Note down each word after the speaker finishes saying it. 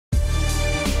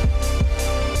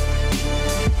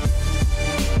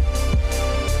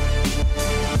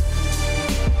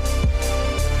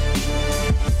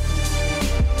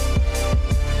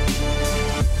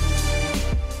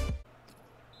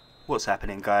What's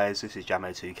happening, guys? This is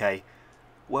Jamo2K.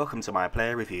 Welcome to my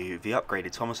player review of the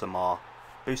upgraded Thomas Lemar,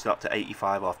 boosted up to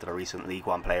 85 after the recent League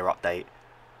 1 player update.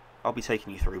 I'll be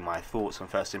taking you through my thoughts and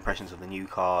first impressions of the new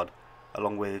card,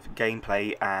 along with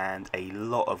gameplay and a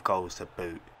lot of goals to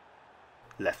boot.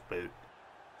 Left boot.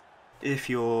 If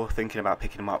you're thinking about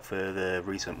picking him up for the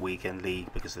recent weekend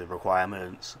league because of the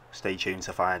requirements, stay tuned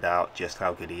to find out just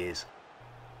how good he is.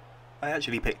 I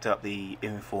actually picked up the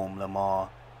Inform Lemar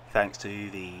thanks to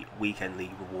the weekend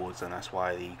league rewards, and that's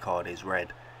why the card is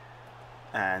red.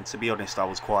 And to be honest, I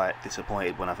was quite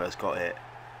disappointed when I first got it.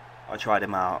 I tried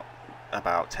him out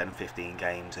about 10-15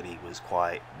 games and he was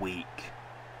quite weak,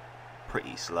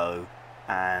 pretty slow,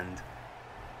 and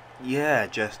yeah,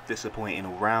 just disappointing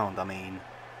all round. I mean,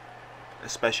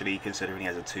 especially considering he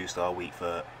has a 2-star weak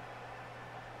foot,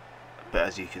 but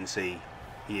as you can see,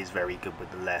 he is very good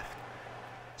with the left.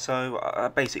 So I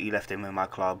basically left him in my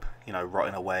club,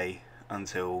 rotting away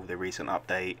until the recent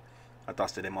update. I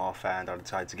dusted him off and I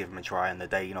decided to give him a try in the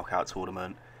day knockout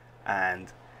tournament,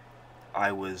 and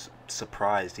I was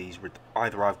surprised.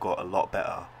 Either I've got a lot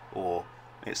better or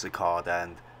it's the card,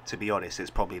 and to be honest,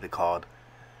 it's probably the card.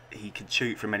 He can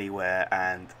shoot from anywhere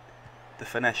and the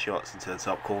finesse shots into the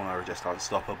top corner are just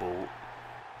unstoppable,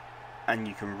 and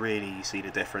you can really see the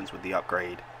difference with the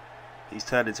upgrade. He's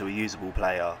turned into a usable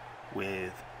player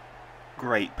with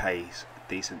great pace,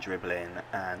 decent dribbling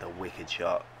and a wicked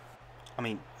shot. I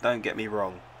mean, don't get me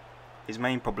wrong, his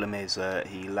main problem is that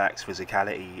he lacks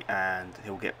physicality and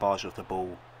he'll get barged off the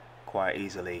ball quite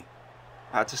easily.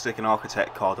 I had to stick an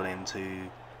architect card on him to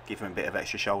give him a bit of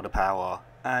extra shoulder power,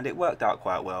 and it worked out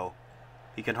quite well.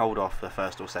 He can hold off the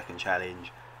first or second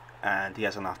challenge, and he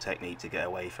has enough technique to get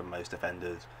away from most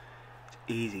defenders. It's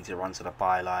easy to run to the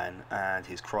byline and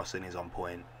his crossing is on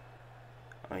point.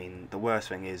 I mean, the worst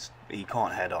thing is he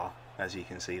can't header, as you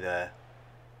can see there.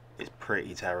 It's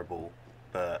pretty terrible,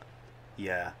 but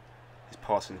yeah, his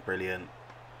passing's brilliant,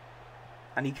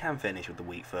 and he can finish with the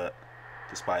weak foot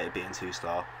despite it being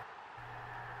 2-star.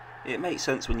 It makes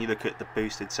sense when you look at the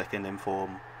boosted second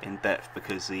inform in depth,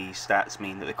 because the stats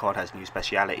mean that the card has new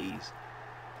specialities,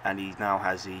 and he now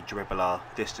has the dribbler,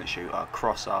 distance shooter,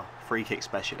 crosser, free kick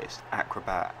specialist,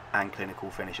 acrobat and clinical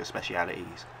finisher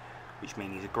specialities, which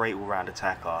means he's a great all-round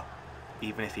attacker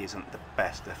even if he isn't the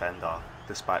best defender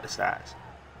despite the stats.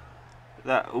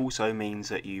 That also means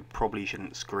that you probably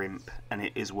shouldn't scrimp, and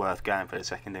it is worth going for the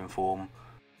second inform.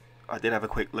 I did have a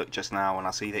quick look just now and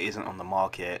I see that he isn't on the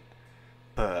market,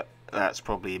 but that's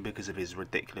probably because of his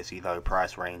ridiculously low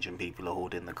price range and people are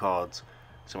hoarding the cards,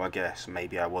 so I guess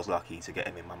maybe I was lucky to get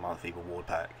him in my monthly reward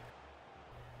pack.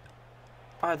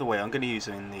 Either way, I'm going to use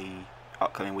him in the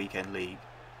upcoming weekend league.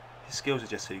 His skills are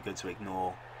just too good to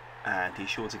ignore, and he's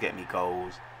sure to get me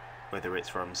goals, whether it's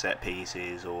from set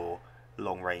pieces or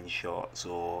long range shots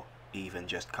or even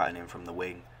just cutting in from the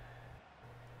wing.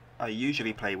 I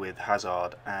usually play with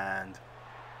Hazard, and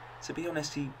to be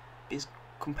honest, he is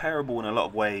comparable in a lot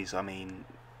of ways. I mean,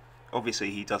 obviously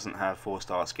he doesn't have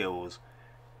 4-star skills,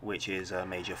 which is a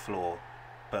major flaw,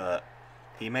 but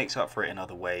he makes up for it in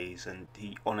other ways, and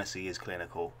he honestly is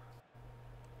clinical.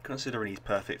 Considering he's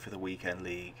perfect for the weekend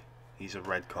league, he's a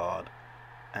red card,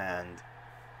 and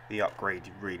the upgrades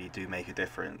really do make a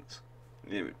difference.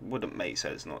 It wouldn't make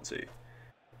sense not to.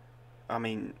 I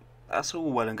mean, that's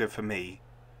all well and good for me,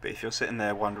 but if you're sitting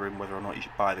there wondering whether or not you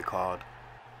should buy the card,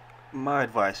 my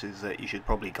advice is that you should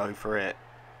probably go for it.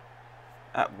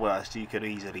 At worst, you could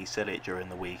easily sell it during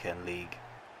the weekend league,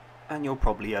 and you'll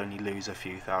probably only lose a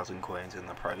few thousand coins in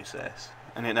the process,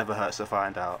 and it never hurts to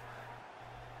find out.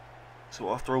 So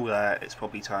after all that, it's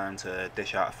probably time to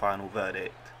dish out a final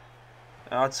verdict.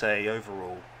 I'd say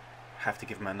overall, have to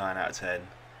give him a 9 out of 10.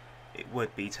 It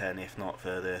would be 10 if not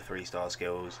for the 3-star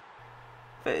skills,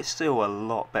 but it's still a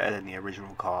lot better than the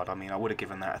original card. I mean, I would have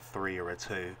given that a 3 or a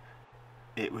 2.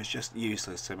 It was just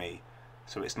useless to me,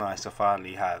 so it's nice to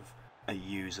finally have a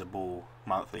usable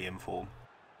monthly inform.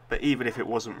 But even if it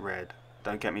wasn't red,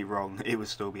 don't get me wrong, it would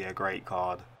still be a great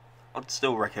card. I'd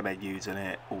still recommend using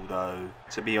it, although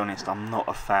to be honest, I'm not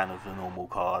a fan of the normal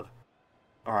card.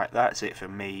 Alright, that's it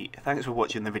from me. Thanks for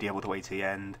watching the video all the way to the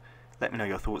end. Let me know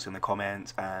your thoughts in the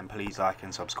comments, and please like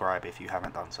and subscribe if you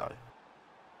haven't done so.